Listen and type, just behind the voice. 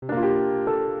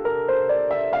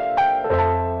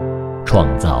创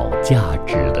造价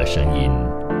值的声音。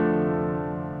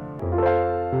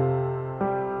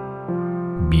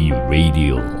B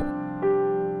Radio。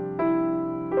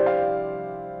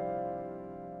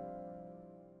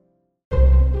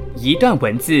一段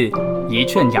文字，一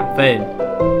寸养分，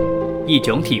一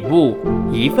种体悟，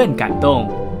一份感动。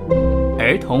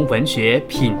儿童文学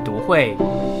品读会，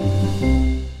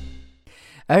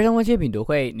儿童文学品读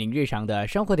会，您日常的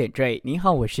生活点缀。您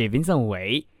好，我是 Vincent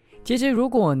韦。其实，如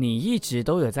果你一直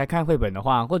都有在看绘本的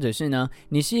话，或者是呢，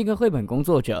你是一个绘本工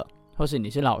作者，或是你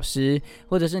是老师，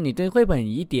或者是你对绘本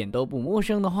一点都不陌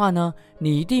生的话呢，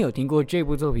你一定有听过这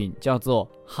部作品，叫做《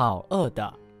好饿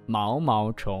的毛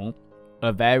毛虫》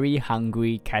A Very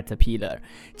Hungry Caterpillar。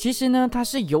 其实呢，它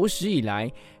是有史以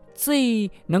来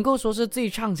最能够说是最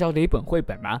畅销的一本绘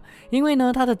本嘛，因为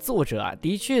呢，它的作者啊，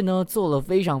的确呢做了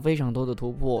非常非常多的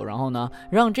突破，然后呢，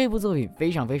让这部作品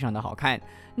非常非常的好看。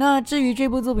那至于这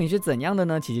部作品是怎样的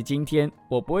呢？其实今天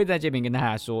我不会在这边跟大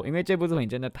家说，因为这部作品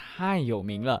真的太有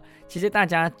名了。其实大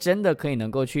家真的可以能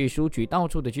够去书局到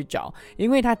处的去找，因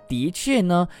为它的确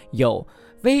呢有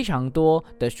非常多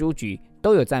的书局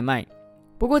都有在卖。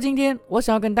不过今天我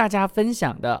想要跟大家分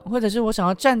享的，或者是我想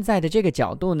要站在的这个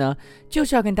角度呢，就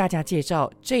是要跟大家介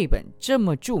绍这本这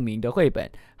么著名的绘本《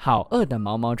好饿的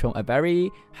毛毛虫 A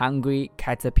Very Hungry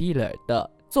Caterpillar》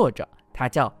的作者，他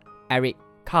叫 Eric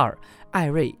Carle 艾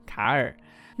瑞卡尔。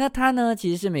那他呢其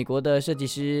实是美国的设计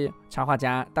师、插画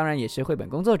家，当然也是绘本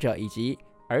工作者以及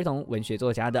儿童文学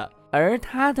作家的。而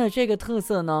他的这个特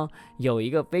色呢，有一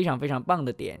个非常非常棒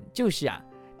的点，就是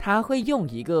他会用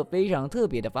一个非常特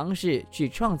别的方式去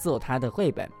创作他的绘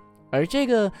本，而这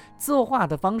个作画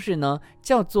的方式呢，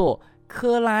叫做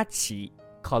科拉奇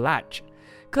 （collage）。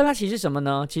科拉奇是什么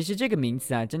呢？其实这个名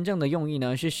词真正的用意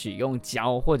呢，是使用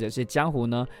胶或者是浆糊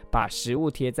呢，把食物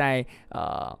贴在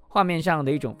画面上的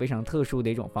一种非常特殊的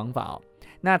一种方法哦。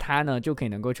那它呢就可以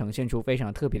能够呈现出非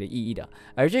常特别的意义的。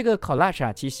而这个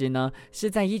collage 其实呢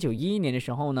是在1911年的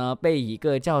时候呢，被一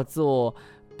个叫做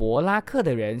伯拉克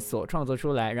的人所创作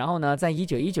出来，然后呢，在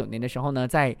1919年的时候呢，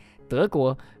在德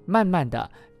国慢慢的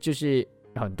就是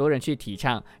很多人去提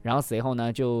倡，然后随后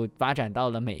呢就发展到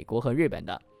了美国和日本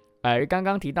的。而刚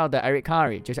刚提到的 Eric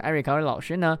Carle 就是艾瑞卡尔老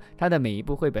师呢，他的每一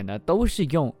部绘本呢都是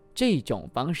用这种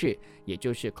方式，也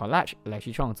就是 collage 来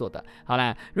去创作的。好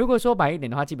啦，如果说白一点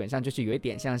的话，基本上就是有一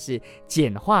点像是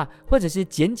简化或者是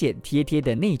剪剪贴贴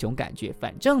的那种感觉。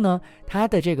反正呢，他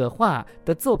的这个画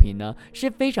的作品呢是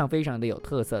非常非常的有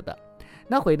特色的。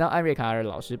那回到艾瑞卡尔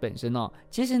老师本身哦，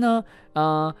其实呢，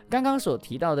刚刚所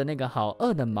提到的那个好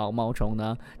饿的毛毛虫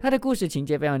呢，它的故事情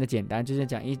节非常的简单，就是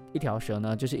讲一条蛇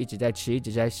呢，就是一直在吃，一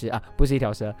直在吃啊，不是一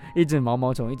条蛇，一只毛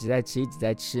毛虫一直在吃，一直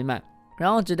在吃嘛。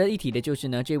然后值得一提的就是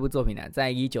呢，这部作品呢，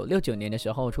在1969年的时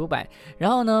候出版，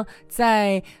然后呢，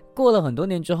在过了很多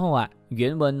年之后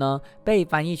原文呢被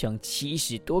翻译成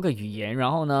70多个语言，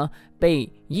然后呢被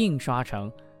印刷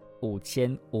成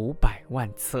5500万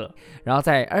册，然后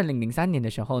在2003年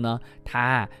的时候呢，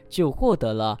他就获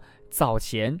得了早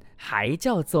前还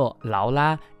叫做劳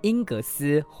拉·英格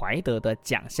斯怀德的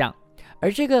奖项。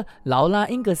而这个劳拉·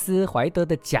英格斯怀德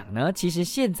的奖呢，其实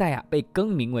现在被更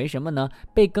名为什么呢？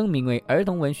被更名为儿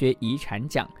童文学遗产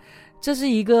奖。这是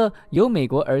一个由美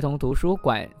国儿童图书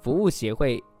馆服务协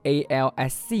会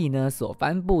ALSC 呢所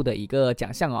颁布的一个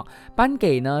奖项哦，颁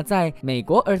给呢在美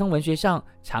国儿童文学上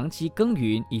长期耕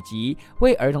耘以及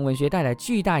为儿童文学带来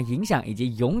巨大影响以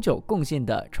及永久贡献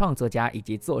的创作家以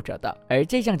及作者的。而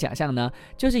这项奖项呢，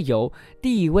就是由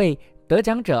第一位得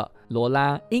奖者罗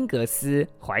拉·英格斯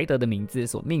怀德的名字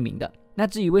所命名的。那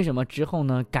至于为什么之后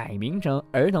呢改名成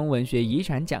儿童文学遗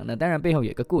产奖呢？当然背后有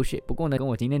一个故事，不过呢跟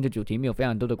我今天的主题没有非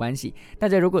常多的关系。大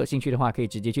家如果有兴趣的话，可以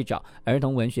直接去找儿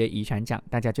童文学遗产奖，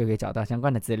大家就可以找到相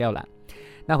关的资料了。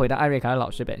那回到艾瑞卡尔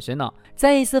老师本身哦，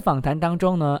在一次访谈当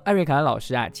中呢，艾瑞卡尔老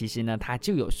师其实呢他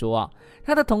就有说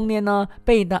他的童年呢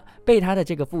被他的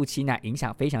这个父亲影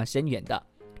响非常深远的。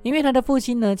因为他的父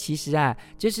亲呢，其实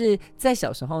就是在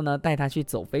小时候呢，带他去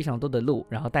走非常多的路，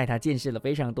然后带他见识了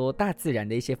非常多大自然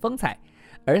的一些风采。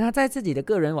而他在自己的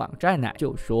个人网站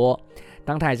就说，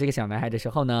当他还是个小男孩的时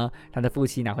候呢，他的父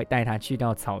亲会带他去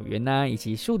到草原以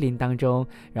及树林当中，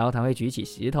然后他会举起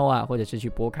石头或者是去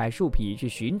剥开树皮，去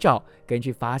寻找跟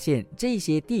去发现这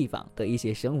些地方的一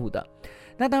些生物的。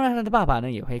那当然他的爸爸呢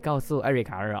也会告诉艾瑞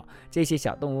卡尔这些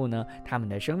小动物呢他们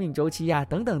的生命周期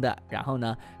等等的，然后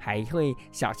呢还会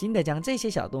小心的将这些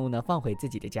小动物呢放回自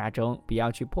己的家中，不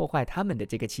要去破坏他们的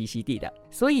这个栖息地的。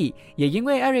所以也因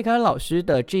为艾瑞卡尔老师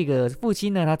的这个父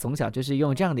亲呢，他从小就是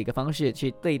用这样的一个方式去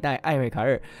对待艾瑞卡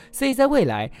尔，所以在未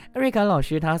来艾瑞卡尔老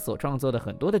师他所创作的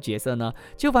很多的角色呢，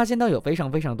就发现到有非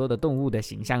常非常多的动物的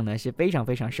形象呢是非常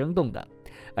非常生动的。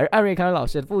而艾瑞卡尔老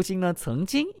师的父亲呢，曾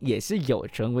经也是有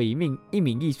成为一名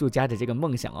艺术家的这个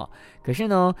梦想可是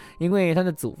呢，因为他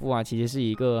的祖父其实是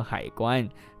一个海关，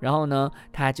然后呢，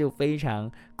他就非常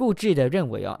固执的认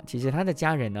为其实他的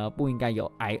家人呢不应该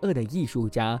有挨饿的艺术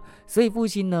家，所以父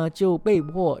亲呢就被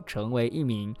迫成为一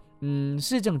名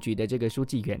市政局的这个书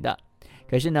记员的。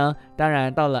可是呢，当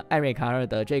然到了艾瑞卡尔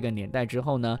的这个年代之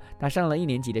后呢，他上了1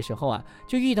年级的时候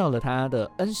就遇到了他的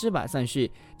恩师吧，算是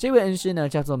这位恩师呢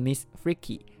叫做 Miss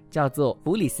Freaky， 叫做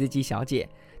弗里斯基小姐。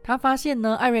他发现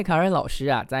呢，艾瑞卡尔老师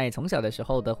在从小的时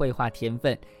候的绘画天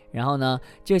分，然后呢，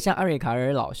就像艾瑞卡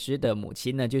尔老师的母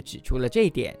亲呢，就指出了这一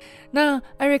点。那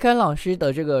艾瑞卡尔老师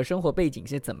的这个生活背景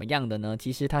是怎么样的呢？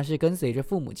其实他是跟随着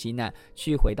父母亲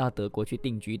去回到德国去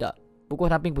定居的。不过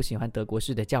他并不喜欢德国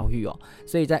式的教育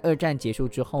所以在2战结束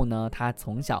之后呢，他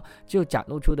从小就展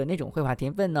露出的那种绘画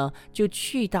天分呢，就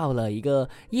去到了一个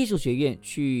艺术学院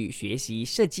去学习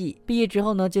设计。毕业之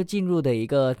后呢，就进入的一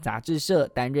个杂志社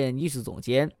担任艺术总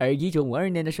监。而1952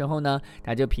年的时候呢，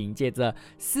他就凭借着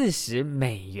40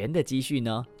美元的积蓄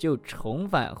呢，就重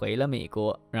返回了美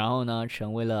国，然后呢，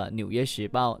成为了《纽约时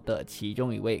报》的其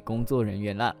中一位工作人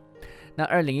员了。那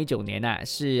2019年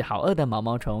是好饿的毛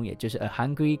毛虫，也就是 A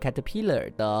Hungry Caterpillar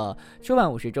的出版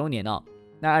50周年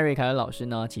那艾瑞卡尔老师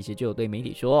呢，其实就有对媒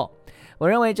体说，我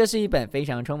认为这是一本非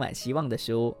常充满希望的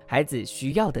书，孩子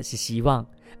需要的是希望，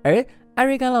而艾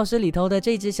瑞卡尔老师里头的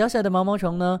这只小小的毛毛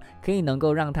虫呢，可以能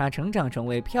够让它成长成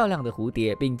为漂亮的蝴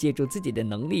蝶，并借助自己的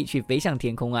能力去飞向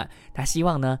天空他希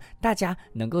望呢，大家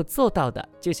能够做到的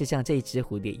就是像这只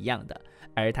蝴蝶一样的。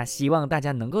而他希望大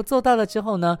家能够做到了之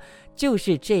后呢，就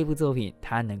是这部作品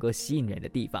它能够吸引人的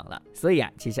地方了。所以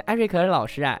其实艾瑞卡尔老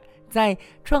师在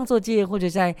创作界或者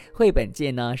在绘本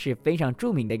界呢是非常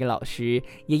著名的一个老师，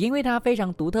也因为他非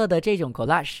常独特的这种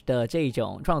collage 的这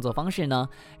种创作方式呢，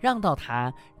让到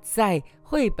他在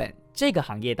绘本这个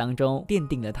行业当中奠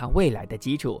定了他未来的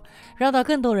基础，让到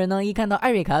更多人呢一看到艾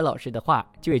瑞卡尔老师的画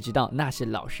就会知道那是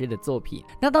老师的作品。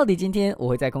那到底今天我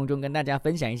会在空中跟大家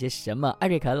分享一些什么艾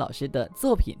瑞卡尔老师的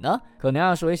作品呢？可能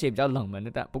要说一些比较冷门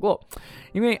的，不过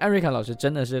因为艾瑞卡尔老师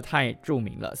真的是太著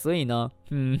名了，所以呢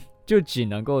就只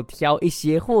能够挑一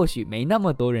些或许没那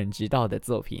么多人知道的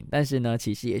作品，但是呢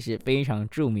其实也是非常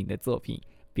著名的作品。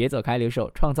别走开，留守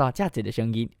创造价值的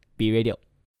声音 B Radio，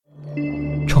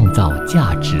 创造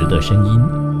价值的声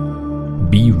音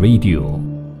B Radio。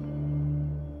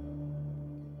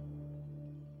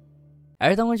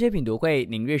 儿童文学品读会，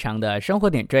您日常的生活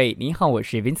点缀。你好，我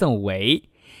是 Vincent 韦。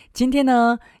今天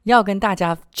呢，要跟大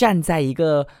家站在一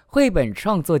个绘本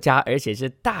创作家而且是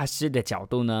大师的角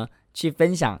度呢，去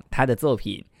分享他的作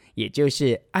品，也就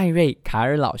是艾瑞卡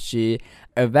尔老师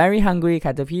A Very Hungry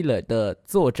Caterpillar 的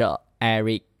作者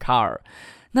Eric Carle。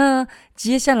 那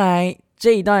接下来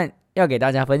这一段要给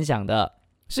大家分享的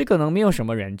是可能没有什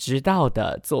么人知道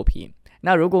的作品。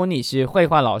那如果你是绘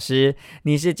画老师，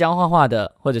你是教画画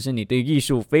的，或者是你对艺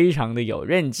术非常的有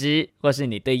认知，或是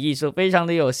你对艺术非常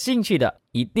的有兴趣的，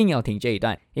一定要听这一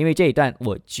段，因为这一段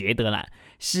我觉得啦，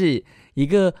是一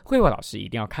个绘画老师一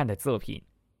定要看的作品。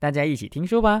大家一起听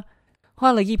说吧。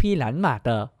画了一匹蓝马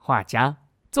的画家，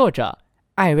作者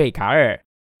艾瑞卡尔，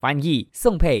翻译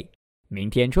宋佩，明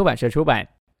天出版社出版。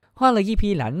画了一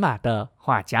匹蓝马的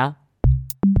画家。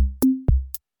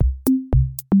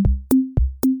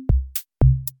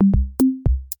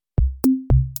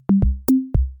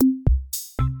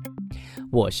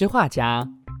我是画家，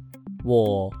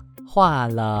我画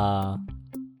了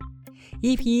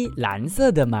一匹蓝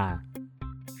色的马，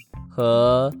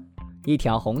和一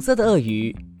条红色的鳄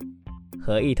鱼，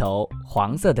和一头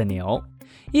黄色的牛，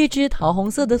一只桃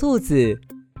红色的兔子，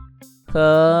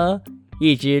和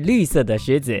一只绿色的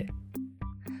狮子，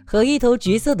和一头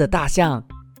橘色的大象，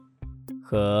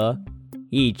和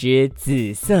一只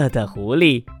紫色的狐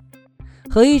狸，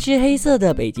和一只黑色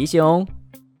的北极熊，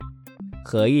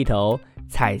和一头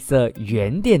彩色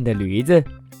圆点的驴子。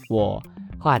我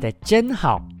画得真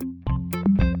好。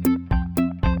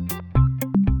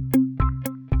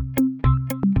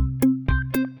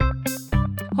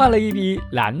画了一匹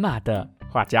蓝马的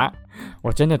画家，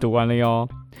我真的读完了哟。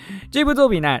这部作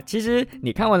品呢，其实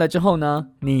你看完了之后呢，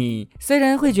你虽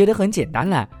然会觉得很简单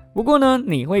啦，不过呢，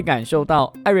你会感受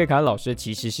到艾瑞卡老师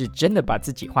其实是真的把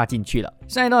自己画进去了。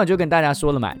上一段我就跟大家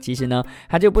说了嘛，其实呢，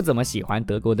他就不怎么喜欢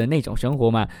德国的那种生活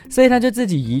嘛，所以他就自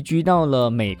己移居到了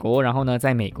美国，然后呢，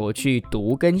在美国去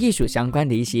读跟艺术相关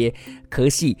的一些科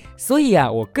系。所以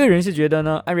啊，我个人是觉得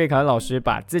呢，艾瑞卡尔老师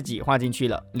把自己画进去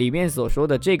了。里面所说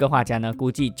的这个画家呢，估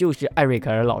计就是艾瑞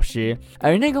卡尔老师。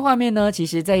而那个画面呢，其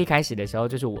实在一开始的时候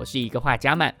就是我是一个画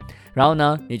家嘛，然后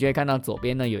呢，你就会看到左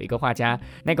边呢有一个画家，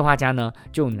那个画家呢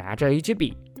就拿着一支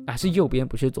笔啊，是右边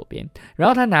不是左边，然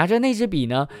后他拿着那支笔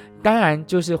呢，当然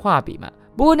就是画笔嘛。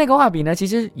不过那个画笔呢，其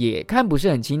实也看不是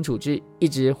很清楚，是一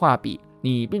支画笔，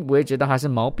你并不会知道它是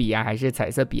毛笔啊还是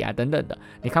彩色笔啊等等的，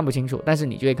你看不清楚，但是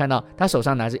你就会看到他手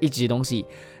上拿着一支东西。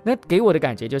那给我的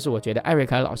感觉就是，我觉得艾瑞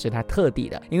卡老师他特地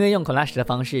的，因为用 collage 的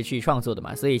方式去创作的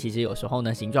嘛，所以其实有时候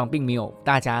呢，形状并没有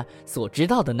大家所知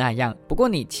道的那样。不过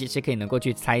你其实可以能够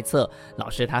去猜测老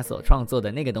师他所创作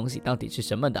的那个东西到底是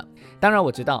什么的。当然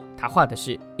我知道他画的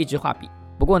是一支画笔，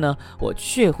不过呢，我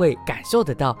却会感受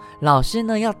得到老师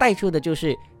呢要带出的就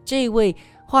是这位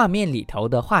画面里头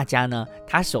的画家呢，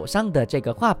他手上的这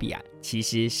个画笔啊，其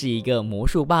实是一个魔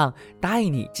术棒，带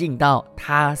你进到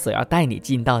他所要带你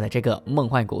进到的这个梦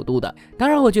幻国度的。当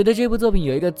然我觉得这部作品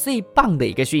有一个最棒的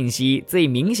一个讯息，最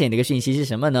明显的一个讯息是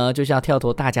什么呢？就是要跳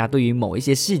脱大家对于某一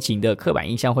些事情的刻板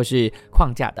印象或是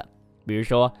框架的。比如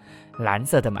说蓝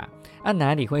色的马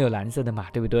哪里会有蓝色的马，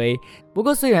对不对？不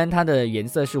过虽然它的颜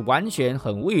色是完全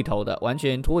很无厘头的，完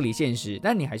全脱离现实，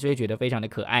但你还是会觉得非常的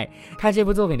可爱。看这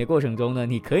部作品的过程中呢，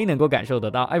你可以能够感受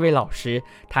得到艾瑞老师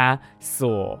他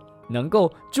所能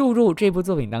够注入这部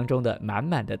作品当中的满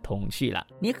满的童趣啦。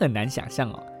你很难想象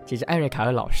哦，其实艾瑞卡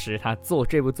尔老师他做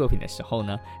这部作品的时候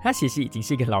呢，他其实已经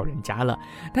是一个老人家了，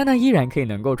但他依然可以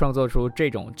能够创作出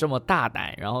这么大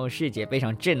胆，然后视觉非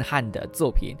常震撼的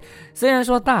作品。虽然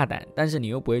说大胆，但是你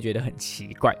又不会觉得很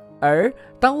奇怪。而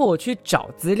当我去找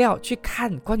资料去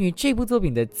看关于这部作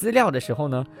品的资料的时候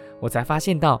呢，我才发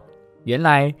现到原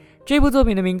来这部作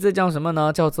品的名字叫什么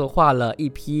呢？叫做画了一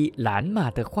匹蓝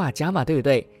马的画家嘛，对不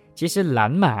对？其实蓝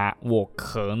马我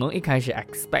可能一开始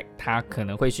expect 它可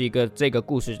能会是一个这个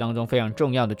故事当中非常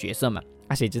重要的角色嘛，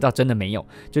谁知道真的没有，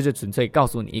就是纯粹告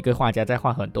诉你一个画家在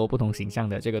画很多不同形象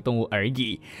的这个动物而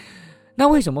已。那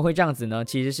为什么会这样子呢？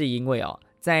其实是因为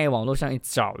在网络上一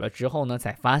找了之后呢，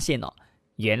才发现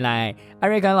原来艾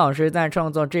瑞卡老师在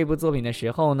创作这部作品的时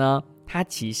候呢，他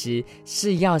其实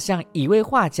是要向一位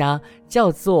画家叫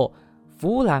做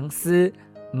弗朗斯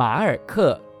马尔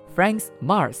克 Franz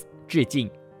Mars 致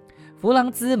敬。弗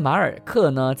朗兹马尔克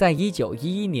呢，在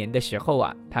1911年的时候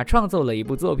他创作了一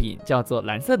部作品叫做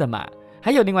蓝色的马，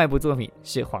还有另外一部作品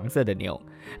是黄色的牛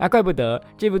怪不得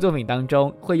这部作品当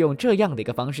中会用这样的一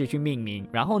个方式去命名。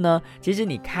然后呢，其实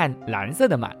你看蓝色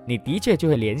的马，你的确就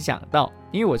会联想到，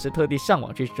因为我是特地上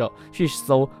网去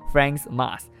搜 Franz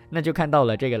Mars， 那就看到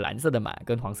了这个蓝色的马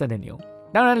跟黄色的牛。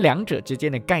当然两者之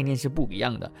间的概念是不一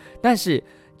样的，但是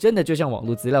真的就像网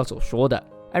络资料所说的，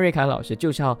艾瑞卡老师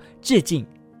就是要致敬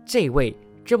这位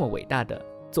这么伟大的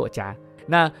作家。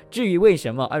那至于为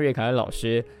什么艾瑞卡老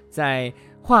师在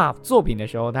画作品的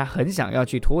时候他很想要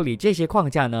去脱离这些框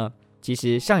架呢？其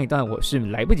实上一段我是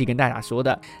来不及跟大家说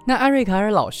的。那艾瑞卡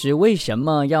尔老师为什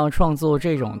么要创作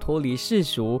这种脱离世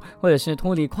俗或者是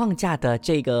脱离框架的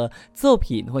这个作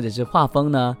品或者是画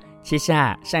风呢？其实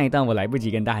上一段我来不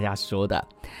及跟大家说的。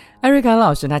艾瑞卡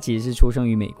老师他其实是出生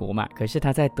于美国嘛，可是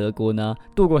他在德国呢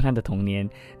度过他的童年。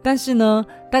但是呢，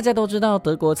大家都知道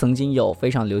德国曾经有非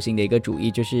常流行的一个主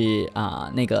义，就是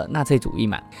那个纳粹主义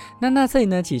嘛。那纳粹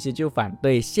呢其实就反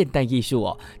对现代艺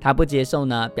术他不接受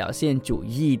呢表现主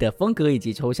义的风格以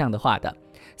及抽象的画的。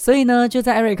所以呢，就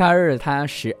在艾瑞卡尔他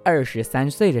12、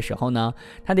13岁的时候呢，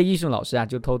他的艺术老师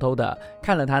就偷偷的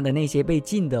看了他的那些被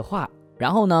禁的画，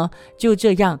然后呢就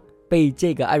这样被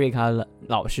这个艾瑞卡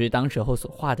老师当时候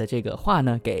所画的这个画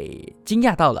呢给惊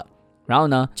讶到了，然后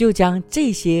呢就将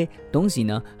这些东西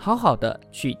呢好好的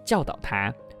去教导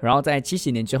他。然后在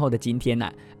70年之后的今天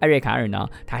艾瑞卡尔呢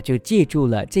他就借助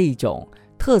了这种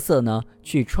特色呢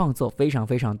去创作非常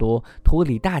非常多脱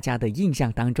离大家的印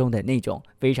象当中的那种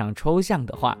非常抽象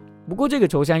的画。不过这个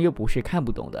抽象又不是看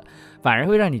不懂的，反而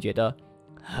会让你觉得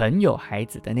很有孩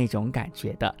子的那种感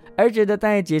觉的。而觉得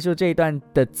在结束这一段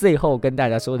的最后跟大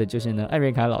家说的就是呢，艾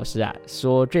瑞卡老师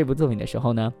说这部作品的时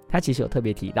候呢，他其实有特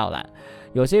别提到了，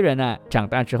有些人长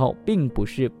大之后并不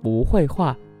是不会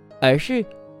画，而是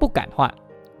不敢画。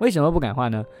为什么不敢画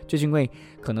呢？就是因为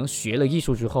可能学了艺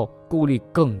术之后顾虑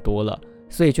更多了，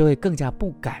所以就会更加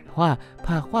不敢画，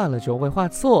怕画了之后会画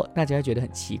错，大家会觉得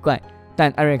很奇怪。但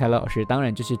艾瑞卡老师当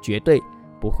然就是绝对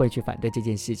不会去反对这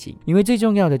件事情，因为最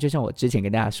重要的就像我之前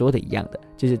跟大家说的一样的，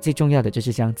就是最重要的就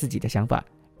是将自己的想法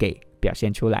给表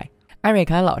现出来。艾瑞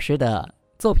卡老师的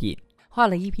作品画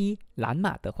了一匹蓝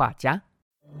马的画家，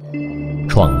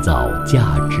创造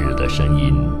价值的声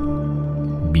音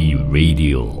 ，Be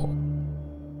Radio。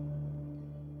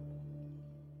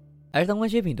儿童文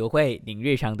学品读会，您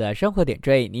日常的生活点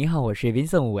缀。你好，我是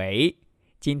Vincent 韦。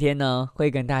今天呢，会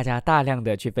跟大家大量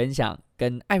的去分享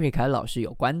跟艾瑞卡老师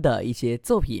有关的一些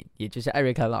作品，也就是艾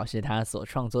瑞卡老师他所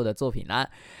创作的作品啦。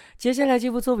接下来这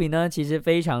部作品呢，其实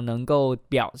非常能够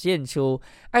表现出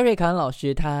艾瑞卡老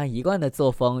师他一贯的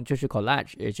作风，就是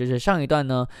collage， 也就是上一段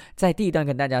呢，在第一段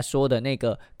跟大家说的那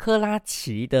个克拉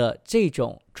奇的这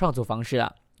种创作方式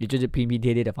啦。也就是拼拼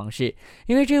贴贴的方式，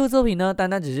因为这部作品呢，单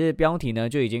单只是标题呢，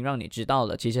就已经让你知道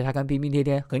了，其实它跟拼拼贴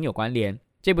贴很有关联。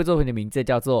这部作品的名字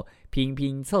叫做《拼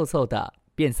拼凑凑的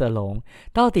变色龙》，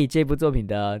到底这部作品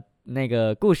的那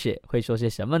个故事会说些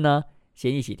什么呢？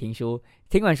先一起听书，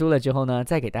听完书了之后呢，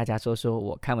再给大家说说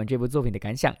我看完这部作品的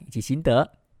感想以及心得。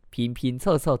拼拼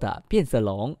凑凑的变色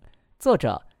龙，作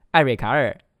者艾瑞卡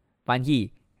尔，翻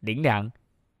译林良，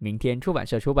明天出版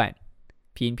社出版。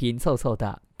拼拼凑凑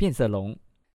的变色龙。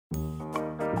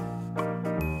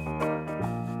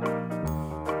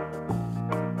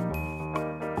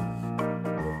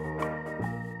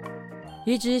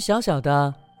一只小小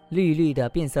的绿绿的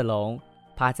变色龙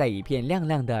趴在一片亮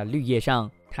亮的绿叶上，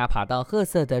它爬到褐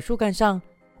色的树干上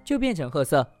就变成褐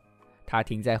色，它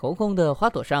停在红红的花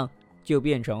朵上就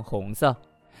变成红色，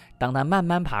当它慢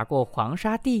慢爬过黄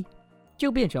沙地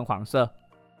就变成黄色，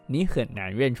你很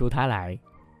难认出它来。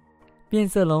变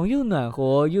色龙又暖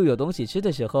和又有东西吃的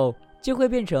时候就会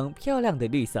变成漂亮的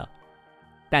绿色，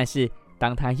但是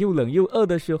当它又冷又饿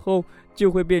的时候就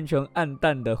会变成暗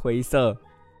淡的灰色。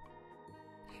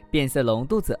变色龙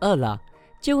肚子饿了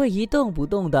就会一动不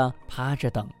动地趴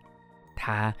着等，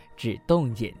它只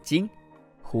动眼睛，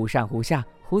忽上忽下，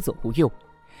忽左忽右，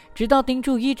直到盯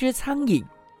住一只苍蝇。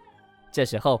这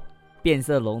时候变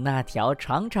色龙那条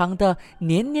长长的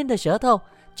黏黏的舌头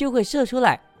就会射出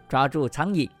来抓住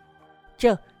苍蝇，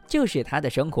这就是它的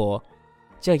生活。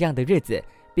这样的日子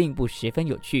并不十分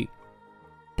有趣。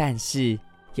但是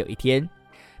有一天，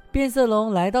变色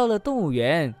龙来到了动物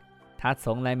园，他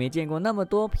从来没见过那么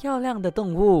多漂亮的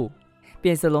动物。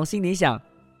变色龙心里想，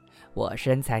我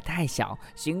身材太小，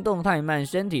行动太慢，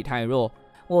身体太弱，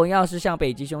我要是像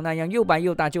北极熊那样又白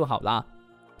又大就好了。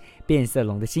变色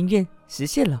龙的心愿实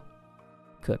现了，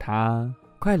可他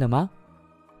快乐吗？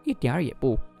一点儿也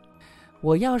不。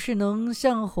我要是能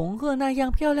像红鹤那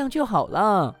样漂亮就好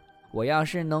了，我要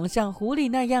是能像狐狸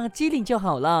那样机灵就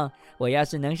好了，我要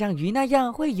是能像鱼那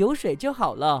样会游水就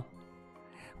好了，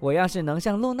我要是能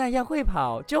像鹿那样会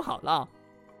跑就好了，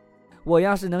我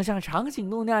要是能像长颈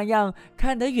鹿那样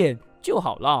看得远就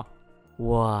好了，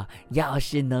我要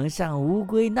是能像乌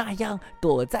龟那样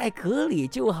躲在壳里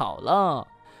就好了，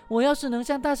我要是能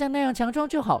像大象那样强壮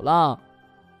就好了，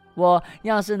我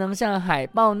要是能像海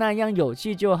豹那样有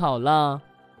趣就好了，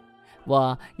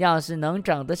我要是能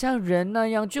长得像人那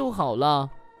样就好了。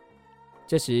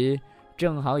这时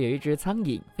正好有一只苍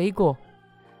蝇飞过，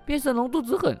变色龙肚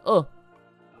子很饿，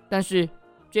但是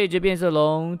这只变色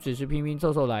龙只是拼拼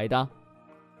凑凑来的，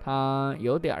它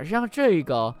有点像这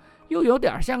个，又有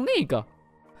点像那个，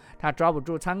它抓不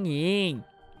住苍蝇。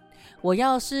我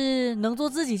要是能做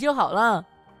自己就好了。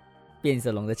变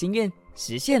色龙的心愿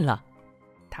实现了，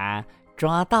它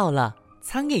抓到了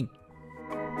苍蝇。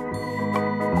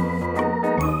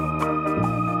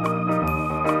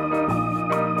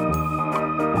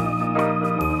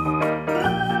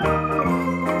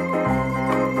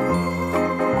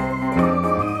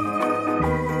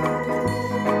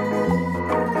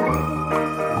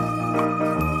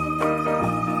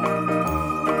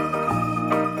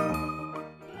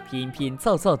拼拼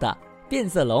凑凑的变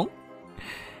色龙，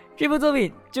这部作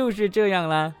品就是这样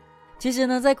啦。其实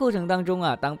呢，在过程当中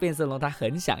啊，当变色龙它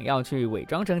很想要去伪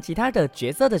装成其他的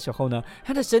角色的时候呢，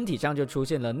它的身体上就出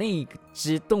现了那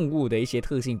只动物的一些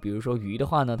特性，比如说鱼的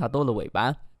话呢，它多了尾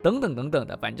巴，等等等等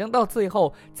的。反正到最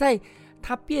后，在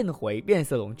它变回变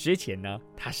色龙之前呢，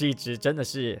它是一只真的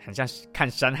是很像看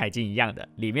《山海经》一样的，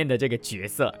里面的这个角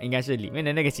色应该是里面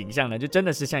的那个形象呢，就真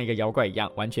的是像一个妖怪一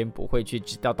样，完全不会去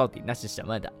知道到底那是什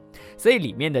么的。所以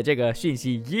里面的这个讯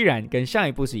息依然跟上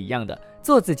一部是一样的，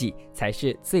做自己才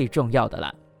是最重要的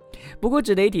啦。不过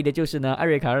值得一提的就是呢，艾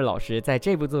瑞卡尔老师在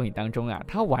这部作品当中啊，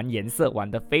他玩颜色玩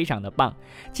得非常的棒。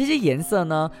其实颜色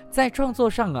呢，在创作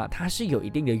上啊，它是有一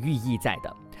定的寓意在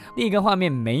的。另一个画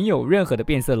面没有任何的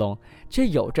变色龙，却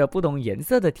有着不同颜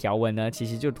色的条纹呢，其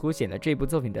实就凸显了这部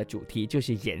作品的主题就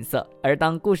是颜色。而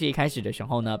当故事一开始的时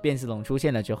候呢，变色龙出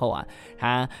现了之后啊，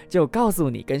他就告诉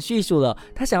你跟叙述了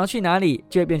他想要去哪里，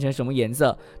就会变成什么颜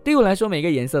色。对我来说，每个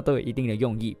颜色都有一定的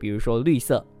用意，比如说绿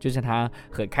色就是他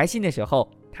很开心的时候，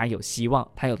他有希望，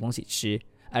他有东西吃；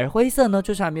而灰色呢，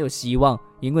就是他没有希望，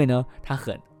因为呢他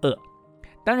很饿。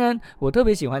当然我特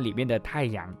别喜欢里面的太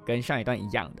阳，跟上一段一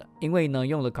样的，因为呢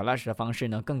用了 collage 的方式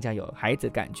呢，更加有孩子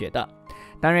感觉的。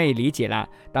当然也理解啦，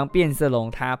当变色龙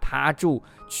它趴住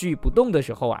去不动的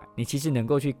时候啊，你其实能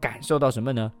够去感受到什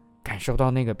么呢？感受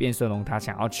到那个变色龙它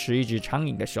想要吃一只苍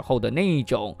蝇的时候的那一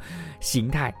种形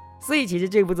态。所以其实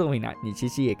这部作品呢，你其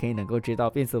实也可以能够知道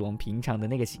变色龙平常的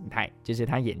那个形态，就是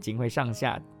它眼睛会上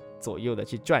下左右的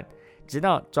去转，直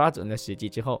到抓准了时机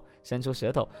之后，伸出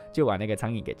舌头就把那个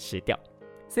苍蝇给吃掉。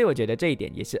所以我觉得这一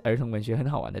点也是儿童文学很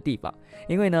好玩的地方，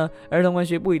因为呢，儿童文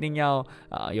学不一定要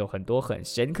有很多很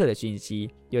深刻的讯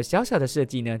息，有小小的设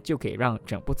计呢，就可以让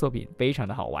整部作品非常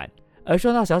的好玩。而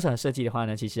说到小小的设计的话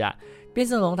呢，其实变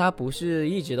色龙它不是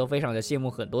一直都非常的羡慕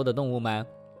很多的动物吗？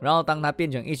然后当它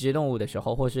变成一只动物的时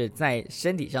候，或是在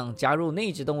身体上加入那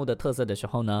一只动物的特色的时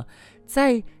候呢，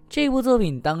在这部作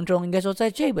品当中，应该说在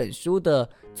这本书的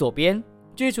左边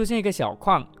就会出现一个小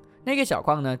框。那个小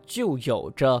框呢，就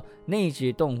有着那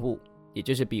只动物，也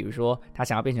就是比如说它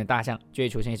想要变成大象，就会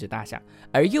出现一只大象，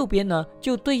而右边呢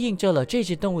就对应着了这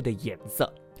只动物的颜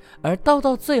色。而到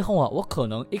最后我可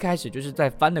能一开始就是在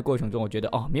翻的过程中，我觉得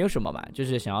没有什么嘛，就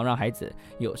是想要让孩子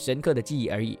有深刻的记忆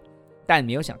而已。但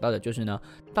没有想到的就是呢，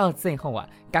到最后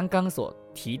刚刚所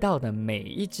提到的每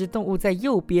一只动物在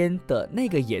右边的那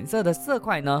个颜色的色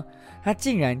块呢，它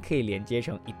竟然可以连接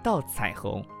成一道彩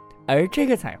虹。而这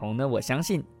个彩虹呢，我相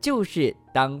信就是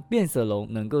当变色龙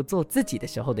能够做自己的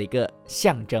时候的一个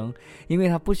象征，因为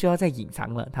它不需要再隐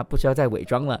藏了，它不需要再伪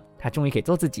装了，它终于可以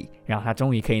做自己，然后它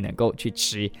终于可以能够去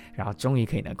吃，然后终于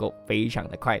可以能够非常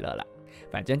的快乐了。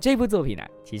反正这部作品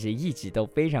其实一直都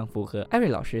非常符合艾瑞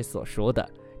老师所说的，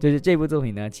就是这部作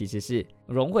品呢，其实是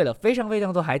融汇了非常非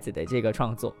常多孩子的这个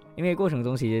创作，因为过程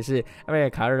中其实是艾瑞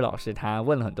卡尔老师他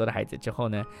问了很多的孩子之后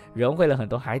呢，融汇了很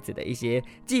多孩子的一些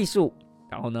技术，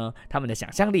然后呢他们的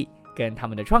想象力跟他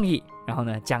们的创意，然后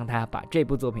呢将它把这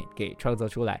部作品给创作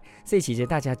出来。所以其实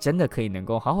大家真的可以能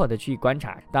够好好的去观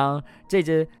察，当这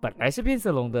只本来是变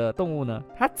色龙的动物呢，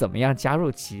它怎么样加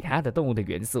入其他的动物的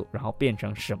元素，然后变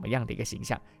成什么样的一个形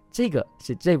象，这个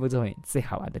是这部作品最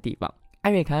好玩的地方。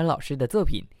艾瑞卡尔老师的作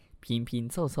品拼拼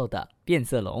凑凑的变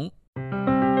色龙，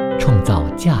创造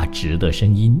价值的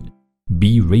声音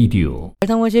B Radio 儿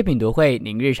童文学品读会，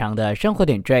您日常的生活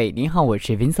点缀。您好，我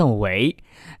是 Vincent 维，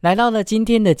来到了今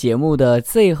天的节目的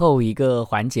最后一个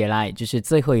环节啦，也就是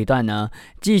最后一段呢，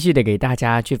继续的给大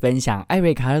家去分享艾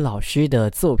瑞卡尔老师的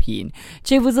作品。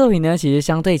这部作品呢，其实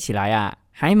相对起来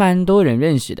还蛮多人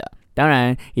认识的。当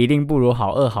然一定不如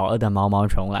好饿的毛毛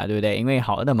虫啦，对不对？因为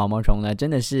好饿的毛毛虫呢，真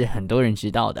的是很多人知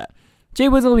道的。这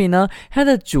部作品呢，它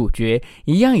的主角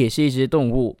一样也是一只动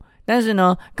物，但是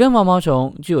呢，跟毛毛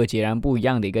虫就有截然不一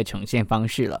样的一个呈现方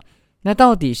式了。那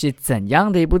到底是怎样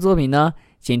的一部作品呢？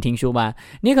先听书吧。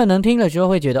你可能听了之后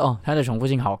会觉得它的重复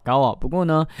性好高不过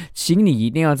呢，请你一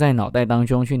定要在脑袋当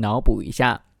中去脑补一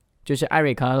下，就是艾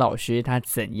瑞卡尔老师他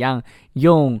怎样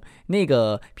用那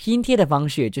个拼贴的方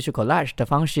式，也就是 collage 的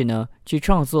方式呢，去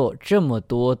创作这么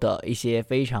多的一些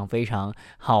非常非常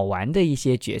好玩的一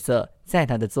些角色在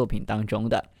他的作品当中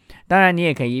的。当然你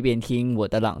也可以一边听我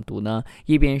的朗读呢，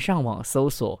一边上网搜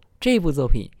索这部作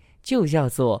品，就叫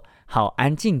做好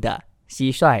安静的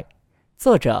蟋蟀，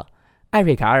作者艾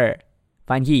瑞卡尔，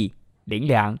翻译林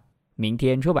良，明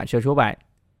天出版社出版。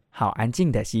好安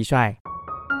静的蟋蟀。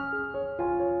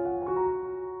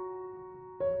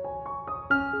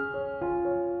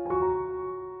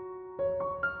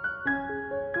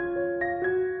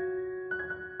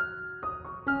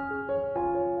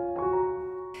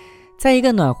在一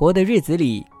个暖和的日子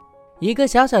里，一个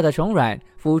小小的虫卵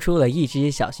孵出了一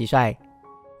只小蟋蟀。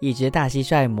一只大蟋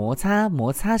蟀摩擦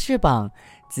摩擦翅膀，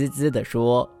滋滋地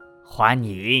说：“欢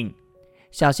迎。”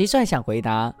小蟋蟀想回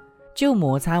答，就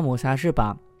摩擦摩擦翅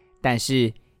膀，但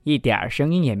是一点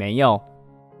声音也没有。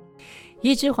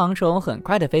一只蝗虫很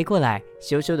快地飞过来，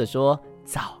羞羞地说：“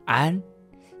早安。”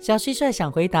小蟋蟀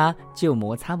想回答，就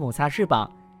摩擦摩擦翅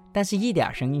膀，但是一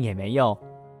点声音也没有。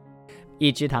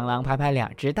一只螳螂拍拍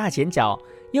两只大前脚，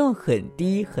用很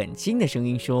低很轻的声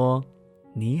音说：“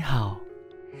你好。”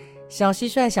小蟋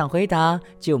蟀想回答，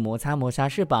就摩擦摩擦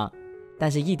翅膀，但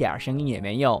是一点声音也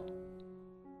没有。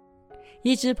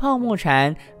一只泡沫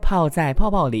蝉泡在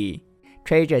泡泡里，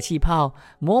吹着气泡，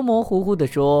模模糊糊地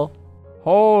说：“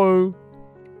嗨。”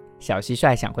小蟋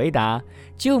蟀想回答，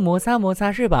就摩擦摩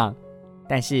擦翅膀，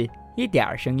但是一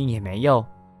点声音也没有。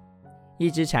一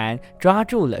只蝉抓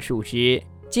住了树枝，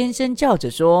尖声叫着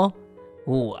说：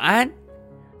午安。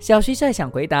小蟋蟀想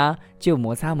回答，就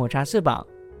摩擦摩擦翅膀，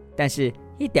但是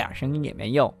一点声音也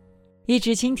没有。一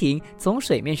只蜻蜓从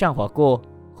水面上划过，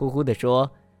呼呼地说：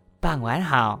傍晚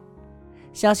好。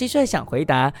小蟋蟀想回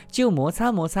答，就摩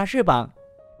擦摩擦翅膀，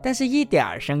但是一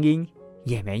点声音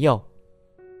也没有。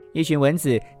一群蚊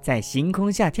子在星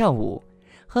空下跳舞，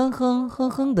哼哼哼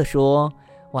哼地说：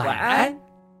晚安。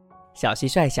小蟋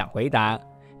蟀想回答，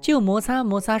就摩擦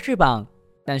摩擦翅膀，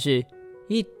但是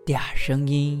一点声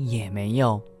音也没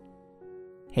有。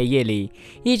黑夜里，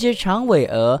一只长尾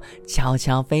蛾悄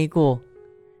悄飞过，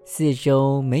四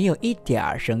周没有一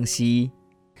点声息。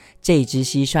这只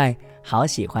蟋蟀好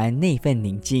喜欢那份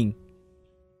宁静。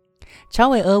长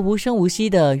尾蛾无声无息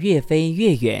地越飞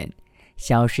越远，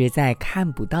消失在看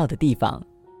不到的地方。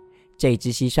这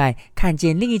只蟋蟀看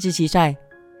见另一只蟋蟀，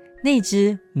那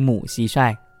只母蟋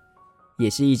蟀也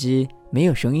是一只没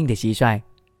有声音的蟋蟀。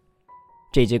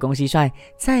这只公蟋蟀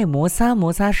再摩擦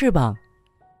摩擦翅膀，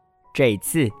这一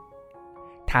次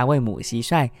它为母蟋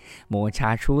蟀摩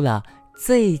擦出了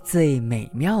最最美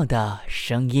妙的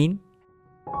声音。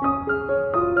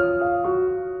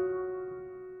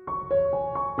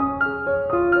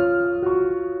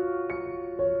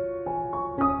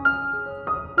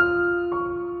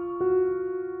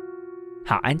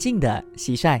好安静的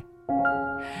蟋蟀。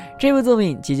这部作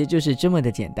品其实就是这么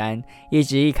的简单。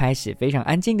一开始非常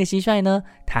安静的蟋蟀呢，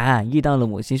它遇到了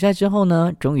母蟋蟀之后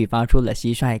呢，终于发出了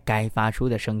蟋蟀该发出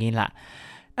的声音啦。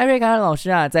艾瑞卡尔老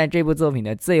师啊，在这部作品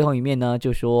的最后一面呢，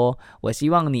就说：我希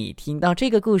望你听到这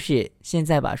个故事，现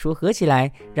在把书合起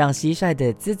来，让蟋蟀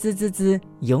的滋滋滋滋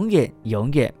永远永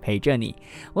远陪着你。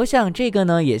我想这个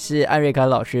呢，也是艾瑞卡尔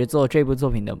老师做这部作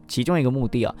品的其中一个目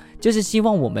的哦，就是希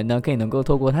望我们呢，可以能够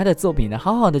透过他的作品呢，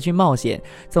好好的去冒险，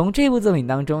从这部作品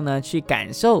当中呢，去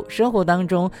感受生活当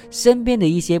中身边的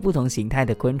一些不同形态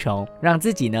的昆虫，让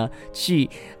自己呢，去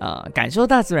感受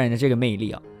大自然的这个魅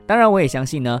力哦。当然我也相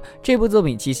信呢，这部作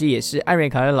品其实也是艾瑞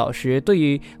卡尔老师对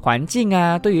于环境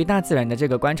啊，对于大自然的这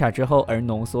个观察之后而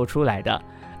浓缩出来的。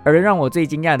而让我最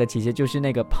惊讶的其实就是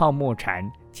那个泡沫蝉，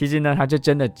其实呢它就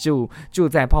真的住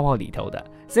在泡泡里头的。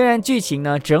虽然剧情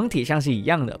呢整体上是一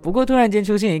样的，不过突然间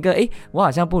出现一个我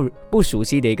好像不熟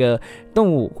悉的一个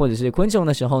动物或者是昆虫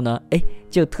的时候呢，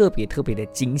就特别特别的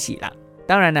惊喜啦。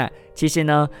当然呢，其实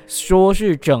呢，说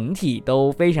是整体都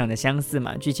非常的相似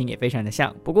嘛，剧情也非常的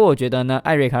像。不过我觉得呢，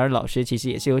艾瑞卡尔老师其实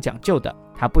也是有讲究的，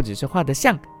他不只是画得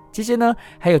像，其实呢，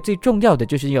还有最重要的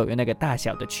就是有那个大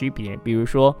小的区别。比如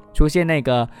说出现那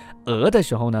个鹅的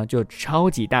时候呢，就超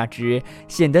级大只，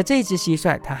显得这只蟋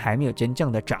蟀它还没有真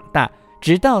正的长大。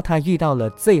直到它遇到了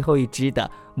最后一只的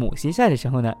母蟋蟀的时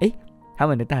候呢，它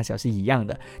们的大小是一样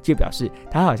的，就表示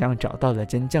它好像找到了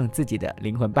真正自己的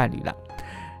灵魂伴侣了。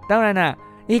当然呢，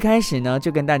一开始呢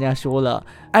就跟大家说了，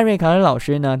艾瑞卡尔老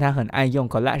师呢，他很爱用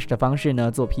collage 的方式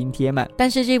呢做拼贴嘛。但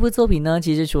是这部作品呢，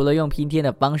其实除了用拼贴的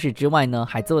方式之外呢，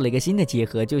还做了一个新的结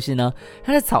合，就是呢，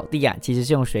它的草地啊其实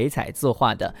是用水彩作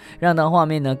画的，让它画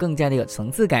面呢更加的有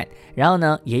层次感，然后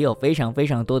呢也有非常非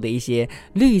常多的一些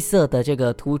绿色的这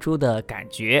个突出的感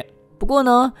觉。不过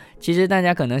呢，其实大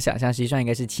家可能想象蟋蟀应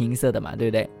该是青色的嘛，对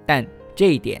不对？但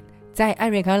这一点在艾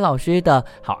瑞卡尔老师的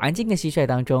好安静的蟋蟀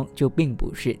当中就并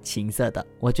不是青色的，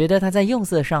我觉得它在用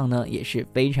色上呢也是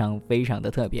非常非常的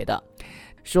特别的。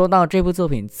说到这部作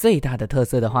品最大的特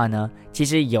色的话呢，其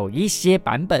实有一些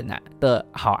版本的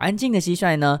好安静的蟋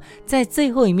蟀呢，在最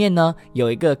后一面呢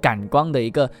有一个感光的一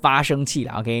个发声器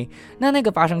啦 OK， 那个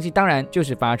发声器当然就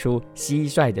是发出蟋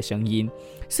蟀的声音。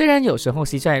虽然有时候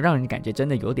蟋蟀让人感觉真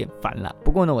的有点烦了，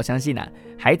不过呢，我相信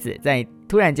孩子在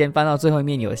突然间翻到最后一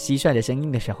面有蟋蟀的声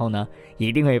音的时候呢，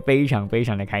一定会非常非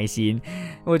常的开心。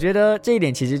我觉得这一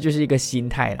点其实就是一个心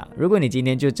态啦。如果你今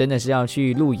天就真的是要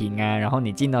去露营啊，然后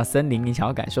你进到森林，你想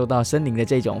要感受到森林的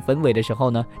这种氛围的时候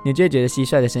呢，你就会觉得蟋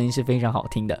蟀的声音是非常好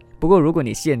听的。不过如果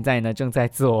你现在呢正在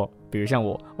做，比如像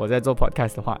我在做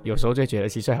podcast 的话，有时候就觉得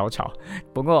蟋蟀好吵。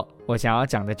不过我想要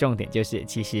讲的重点就是，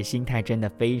其实心态真的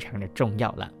非常的重要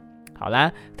啦。好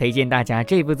啦，推荐大家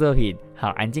这部作品《好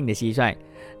安静的蟋蟀》。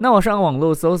那我上网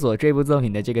络搜索这部作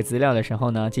品的这个资料的时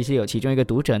候呢，其实有其中一个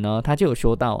读者呢，他就有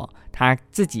说到他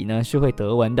自己呢是会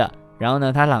德文的，然后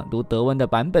呢他朗读德文的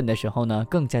版本的时候呢，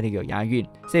更加的有押韵。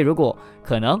所以如果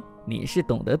可能你是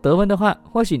懂得德文的话，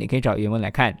或许你可以找原文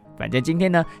来看。反正今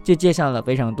天呢就介绍了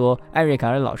非常多艾瑞卡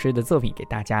尔老师的作品给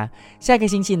大家，下个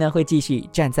星期呢会继续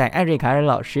站在艾瑞卡尔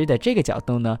老师的这个角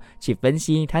度呢去分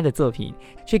析他的作品，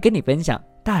去跟你分享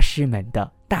大师们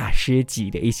的大师级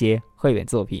的一些绘本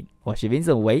作品。我是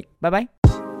Vincent吴为，拜拜。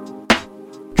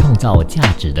创造价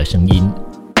值的声音。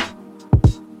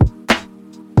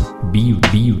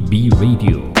B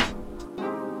Radio。